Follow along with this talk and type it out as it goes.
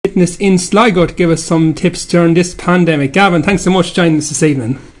Fitness in Sligo to give us some tips during this pandemic. Gavin, thanks so much for joining us this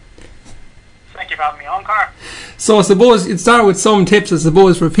evening. Thank you for having me on, Connor. So I suppose you'd start with some tips, I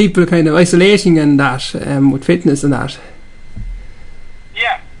suppose, for people kind of isolating and that, with fitness and that.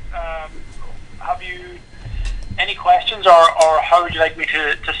 Yeah. Have you any questions, or how would you like me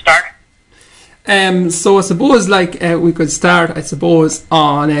to start? So I suppose we could start, I suppose,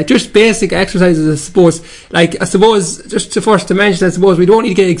 on just basic exercises. I suppose just to mention, I suppose we don't need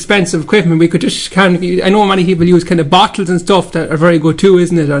to get expensive equipment. We could just I know many people use kind of bottles and stuff that are very good too,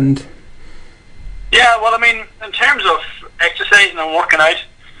 isn't it? And yeah, well, I mean, in terms of exercising and working out,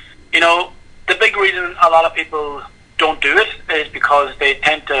 the big reason a lot of people don't do it is because they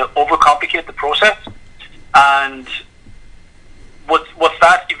tend to overcomplicate the process, and with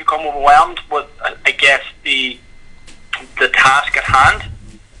that, you become overwhelmed with, I guess, the task at hand.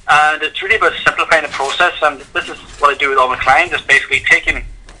 And it's really about simplifying the process. And this is what I do with all my clients: is basically taking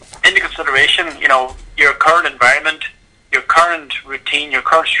into consideration, your current environment, your current routine, your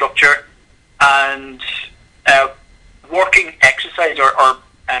current structure, and working exercise or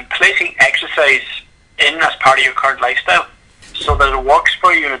placing exercise in as part of your current lifestyle, so that it works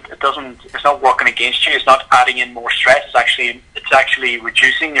for you. It's not working against you. It's not adding in more stress. It's actually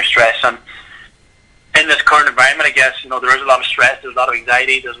reducing your stress. And in this current environment, I guess, there is a lot of stress, there's a lot of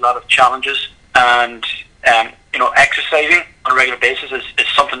anxiety, there's a lot of challenges, and exercising on a regular basis is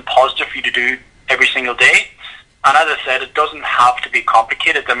something positive for you to do every single day. And as I said, it doesn't have to be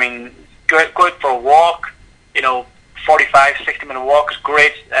complicated. I mean, go out for a walk. 45, 60-minute walk is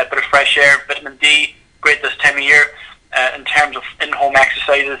great. A bit of fresh air, vitamin D, great this time of year. In terms of in-home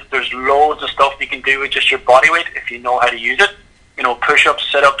exercises, there's loads of stuff you can do with just your body weight if you know how to use it.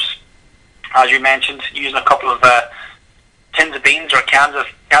 Push-ups, sit-ups, as you mentioned, using a couple of tins of beans or cans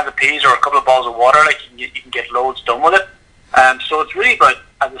of peas or a couple of bottles of water. You can get loads done with it. So it's really about,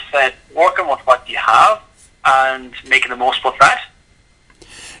 as I said, working with what you have and making the most with that.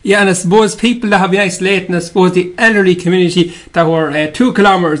 Yeah, and I suppose people that have been isolating, I suppose the elderly community that were 2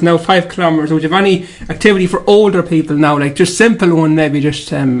 kilometres, now 5 kilometres, would you have any activity for older people now, like just simple one maybe just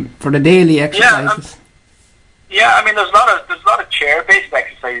for the daily exercises? I mean, there's a lot of chair-based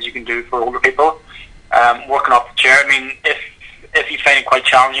exercises you can do for older people, working off the chair. I mean, if you find it quite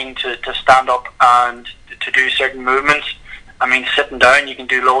challenging to stand up and to do certain movements, I mean, sitting down you can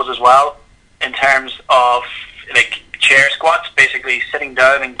do loads as well, in terms of chair squats, basically sitting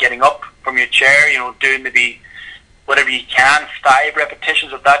down and getting up from your chair, doing maybe whatever you can, 5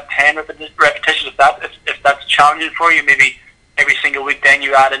 repetitions of that, 10 repetitions of that. If that's challenging for you, maybe every single week then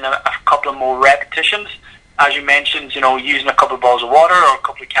you add in a couple of more repetitions. As you mentioned, using a couple of bottles of water or a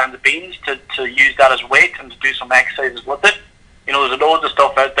couple of cans of beans to use that as weight and to do some exercises with it. There's loads of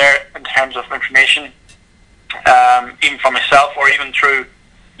stuff out there in terms of information, even for myself or even through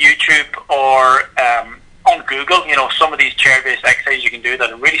YouTube or on Google. Some of these chair-based exercises you can do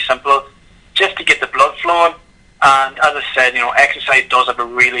that are really simple, just to get the blood flowing. And as I said, exercise does have a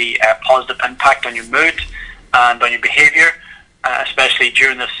really positive impact on your mood and on your behaviour, especially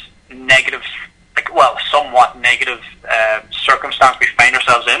during this somewhat negative circumstance we find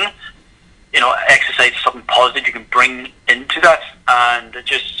ourselves in. Exercise is something positive you can bring into that, and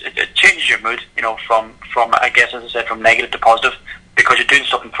it changes your mood. From I guess, as I said, from negative to positive, because you're doing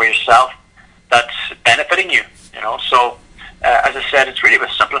something for yourself that's benefiting you. So as I said, it's really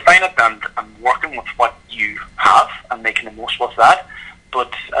about simplifying it and working with what you have and making the most with that.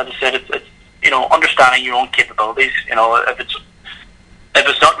 But as I said, it's understanding your own capabilities. If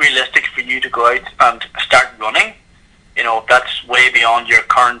it's not realistic for you to go out and start running, that's way beyond your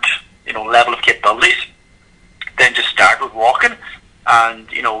current level of capabilities, then just start with walking. And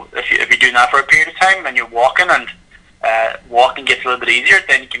if you're doing that for a period of time and you're walking, and walking gets a little bit easier,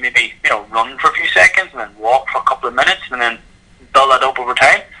 then you can maybe run for a few seconds and then walk for a couple of minutes and then build that up over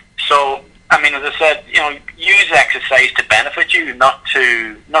time. So I mean, as I said, use exercise to benefit you, not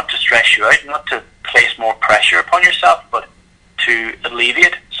to stress you out, not to place more pressure upon yourself, but to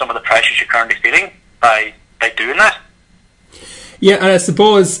alleviate some of the pressures you're currently feeling by doing that. Yeah, and I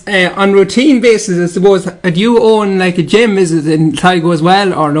suppose on routine basis, I suppose, do you own like a gym? Is it in Sligo as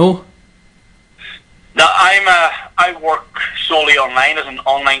well, or no? No, I work solely online as an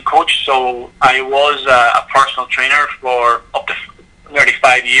online coach. So I was a personal trainer for up to nearly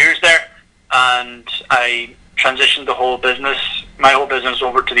 5 years there, and I transitioned my whole business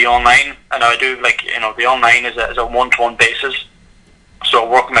over to the online, and I do the online is a one-to-one basis. So I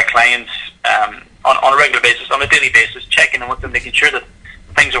work with my clients on a regular basis, on a daily basis, checking in with them, making sure that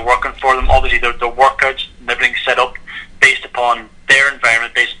things are working for them. Obviously, their workouts and everything set up based upon their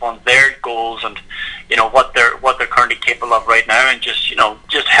environment, based upon their goals, and what they're currently capable of right now, and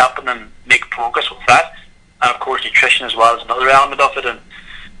just helping them make progress with that. And of course, nutrition as well is another element of it. And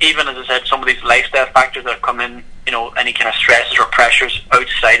even, as I said, some of these lifestyle factors that come in, any kind of stresses or pressures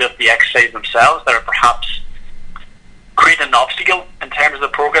outside of the exercise themselves that are perhaps creating an obstacle in terms of the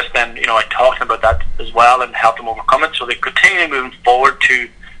progress, then I talk to them about that as well and help them overcome it, so they continue moving forward to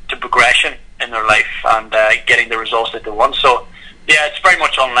progression in their life and getting the results that they want. So yeah, it's very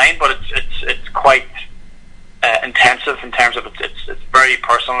much online, but it's quite intensive in terms of it's very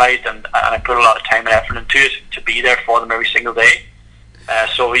personalised, and I put a lot of time and effort into it to be there for them every single day.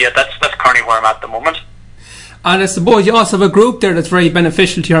 So yeah, that's currently where I'm at the moment. And I suppose you also have a group there that's very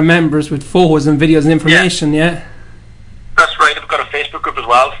beneficial to your members with photos and videos and information. Yeah. That's right. I've got a Facebook group as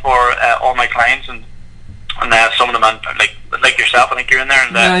well for all my clients, and some of them, like yourself, I think you're in there,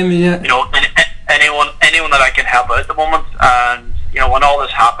 and anyone that I can help out at the moment. And when all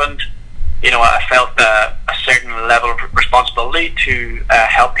this happened, I felt a certain level of responsibility to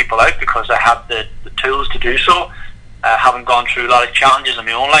help people out, because I had the tools to do so. Having gone through a lot of challenges in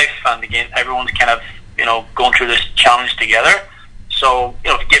my own life, and again, everyone's kind of going through this challenge together. So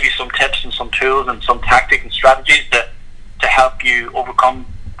to give you some tips and some tools and some tactics and strategies to help you overcome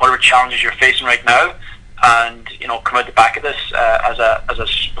whatever challenges you're facing right now, and come out the back of this as a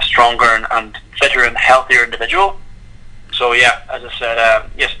stronger and fitter and healthier individual. So yeah, as I said,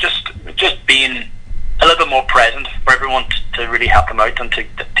 yes, just being a little bit more present for everyone to really help them out, and to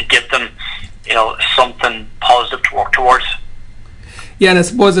give them something positive to work towards. Yeah, and I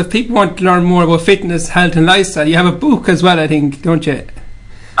suppose if people want to learn more about fitness, health and lifestyle, you have a book as well, I think, don't you?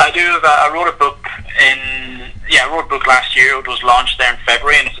 I do. I wrote a book I wrote a book last year. It was launched there in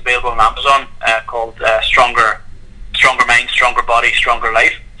February, and it's available on Amazon, called Stronger Mind, Stronger Body, Stronger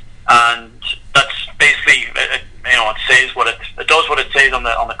Life. And that's basically, it says what it does what it says on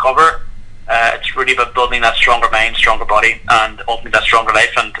the cover. It's really about building that stronger mind, stronger body, and ultimately that stronger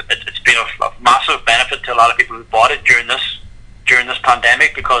life. And it's been of massive benefit to a lot of people who bought it during this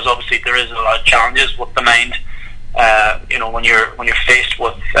pandemic, because obviously there is a lot of challenges with the mind. When you're faced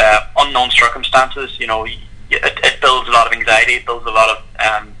with unknown circumstances, it builds a lot of anxiety, it builds a lot of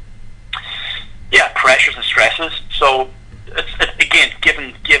pressures and stresses. So it's again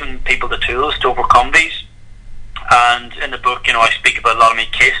giving people the tools to overcome these. And in the book, I speak about a lot of my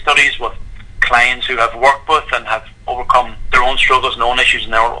case studies with clients who I've worked with and have overcome their own struggles and own issues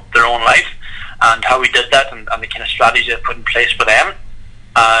in their own life, and how we did that, and the kind of strategies I put in place for them.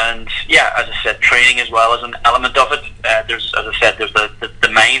 And yeah, as I said, training as well as an element of it. There's the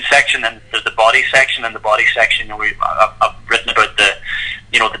mind section, and there's the body section. And the body section, I've written about the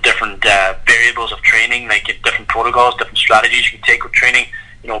different variables of training, like different protocols, different strategies you can take with training.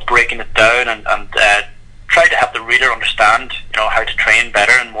 Breaking it down and try to help the reader understand, how to train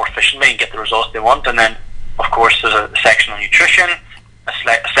better and more efficiently and get the results they want. And then, of course, there's a section on nutrition, a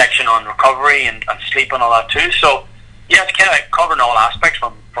section on recovery and sleep and all that too. So yeah, it's kind of like covering all aspects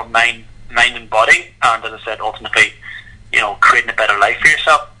from mind and body, and as I said, ultimately, creating a better life for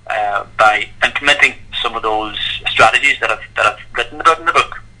yourself by implementing some of those strategies that I've written about in the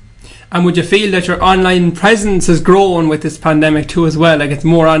book. And would you feel that your online presence has grown with this pandemic too as well? Like it's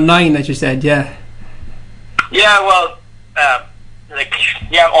more online, as you said, yeah. Yeah, well,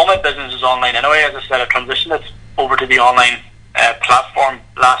 all my business is online anyway. As I said, I transitioned it over to the online platform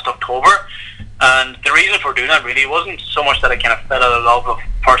last October. And the reason for doing that really wasn't so much that I kind of fell out of love of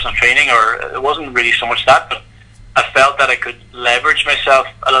personal training, or it wasn't really so much that, but I felt that I could leverage myself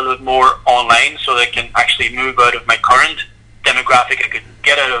a little bit more online, so that I can actually move out of my current demographic. I could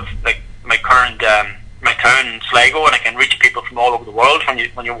get out of my current my town in Sligo, and I can reach people from all over the world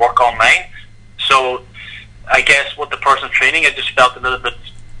when you work online. So I guess with the personal training, I just felt a little bit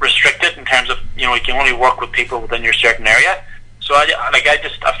restricted in terms of you can only work with people within your certain area. So I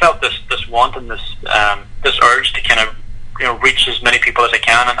felt this want and this urge to kind of reach as many people as I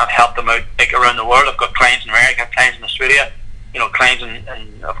can and help them out around the world. I've got clients in America, clients in Australia, clients and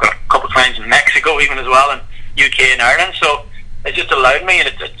I've got a couple of clients in Mexico even as well, and UK and Ireland. So it just allowed me,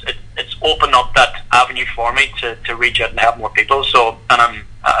 and it's opened up that avenue for me to reach out and help more people. So, and I'm,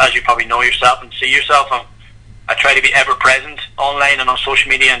 as you probably know yourself and see yourself, I try to be ever present online and on social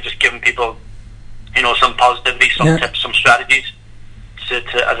media, and just giving people some positivity, some tips, some strategies to,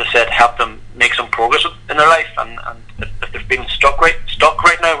 as I said, help them make some progress in their life. And if they're feeling stuck right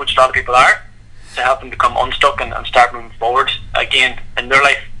now, which a lot of people are, to help them become unstuck and start moving forward again in their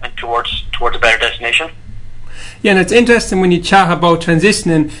life and towards a better destination. Yeah, and it's interesting when you chat about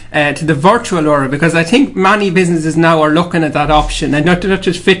transitioning to the virtual world, because I think many businesses now are looking at that option, and not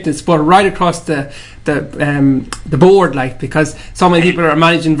just fitness, but right across the board, like, because so many people are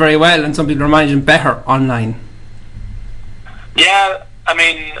managing very well and some people are managing better online. Yeah, I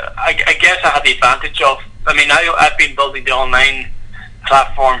mean, I guess I had the advantage of, I mean, I've been building the online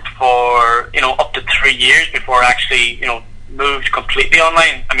platform for, up to 3 years before I actually, moved completely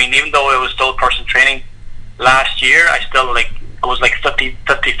online. I mean, even though I was still person training last year, I was 50-50,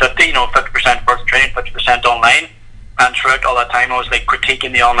 50% person training, 50% online. And throughout all that time, I was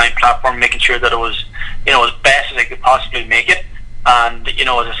critiquing the online platform, making sure that it was, as best as I could possibly make it. And, as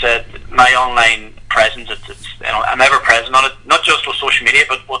I said, my online presence, it's I'm ever present on it, not just with social media,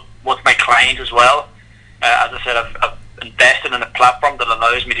 but with my clients as well. As I said, I've invested in a platform that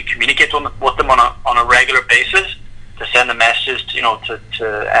allows me to communicate with them on a regular basis, to send them messages, to answer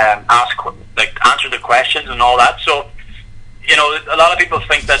their questions and all that. So, a lot of people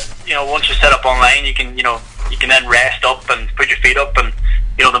think that, once you set up online, you can then rest up and put your feet up, and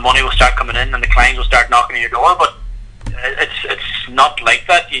the money will start coming in and the clients will start knocking on your door. But it's not like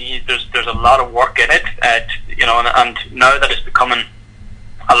that. There's a lot of work in it, and now that it's becoming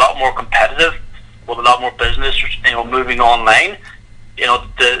a lot more competitive, with a lot more business, moving online,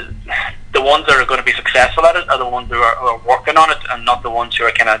 the ones that are going to be successful at it are the ones who are working on it, and not the ones who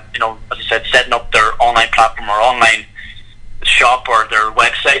are kind of, as I said, setting up their online platform or online shop or their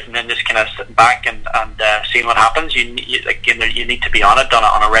website and then just kind of sitting back and seeing what happens. You need to be on it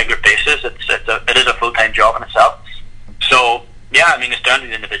on a regular basis. It is a full-time job in itself. So yeah, I mean, it's down to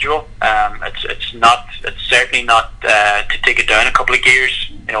the individual. It's certainly not to take it down a couple of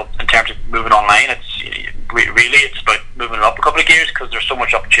gears. In terms of moving online, it's about moving it up a couple of gears, because there's so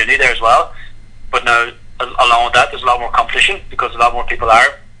much opportunity there as well. But now, along with that, there's a lot more competition, because a lot more people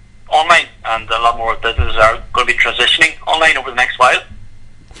are online, and a lot more businesses are going to be transitioning online over the next while.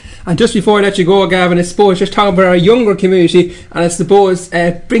 And just before I let you go, Gavin, I suppose just talking about our younger community, and I suppose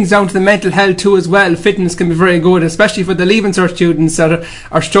brings down to the mental health too as well. Fitness can be very good, especially for the Leaving Cert students that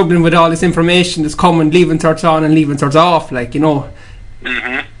are struggling with all this information that's coming, Leaving Certs on and Leaving Certs off,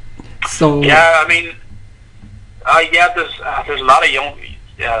 Mm-hmm. So yeah, I mean, there's a lot of young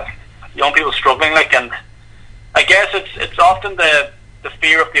people struggling, and I guess it's often the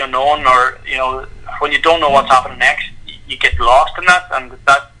fear of the unknown, or when you don't know what's happening next, you get lost in that, and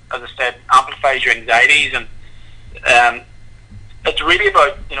that, as I said, amplifies your anxieties. And it's really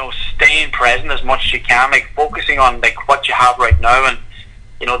about staying present as much as you can, focusing on what you have right now. And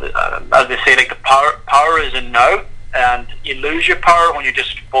as they say, the power is in now, and you lose your power when you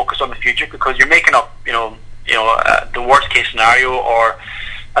just focus on the future, because you're making up the worst case scenario, or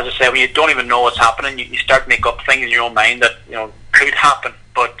as I said, when you don't even know what's happening, you start to make up things in your own mind that could happen,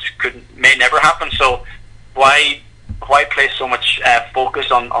 but may never happen. So why place so much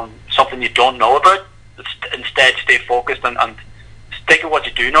focus on something you don't know about? Instead, stay focused and stick with what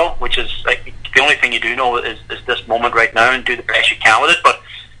you do know, which is the only thing you do know is this moment right now, and do the best you can with it. But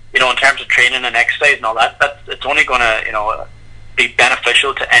in terms of training and exercise and all that, it's only going to be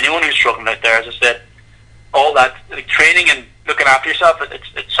beneficial to anyone who's struggling out there. As I said, all that training and looking after yourself,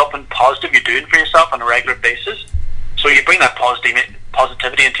 it's something positive you're doing for yourself on a regular basis. So you bring that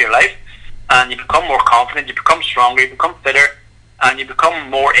positivity into your life, and you become more confident, you become stronger, you become fitter, and you become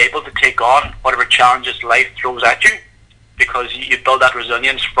more able to take on whatever challenges life throws at you, because you build that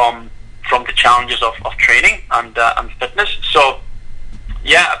resilience from the challenges of training and fitness. So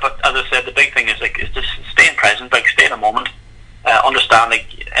yeah, but as I said, the big thing is just staying present, stay in the moment, understand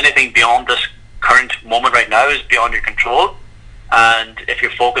anything beyond this current moment right now is beyond your control, and if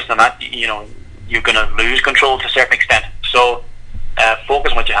you're focused on that, you're going to lose control to a certain extent. So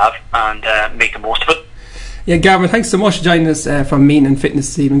focus on what you have and make the most of it. Yeah, Gavin, thanks so much for joining us from Meenan Fitness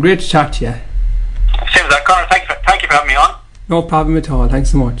this evening. Great to chat to you. Same as that, Connor. Thank you for having me on. No problem at all.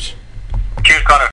 Thanks so much. Cheers, Connor.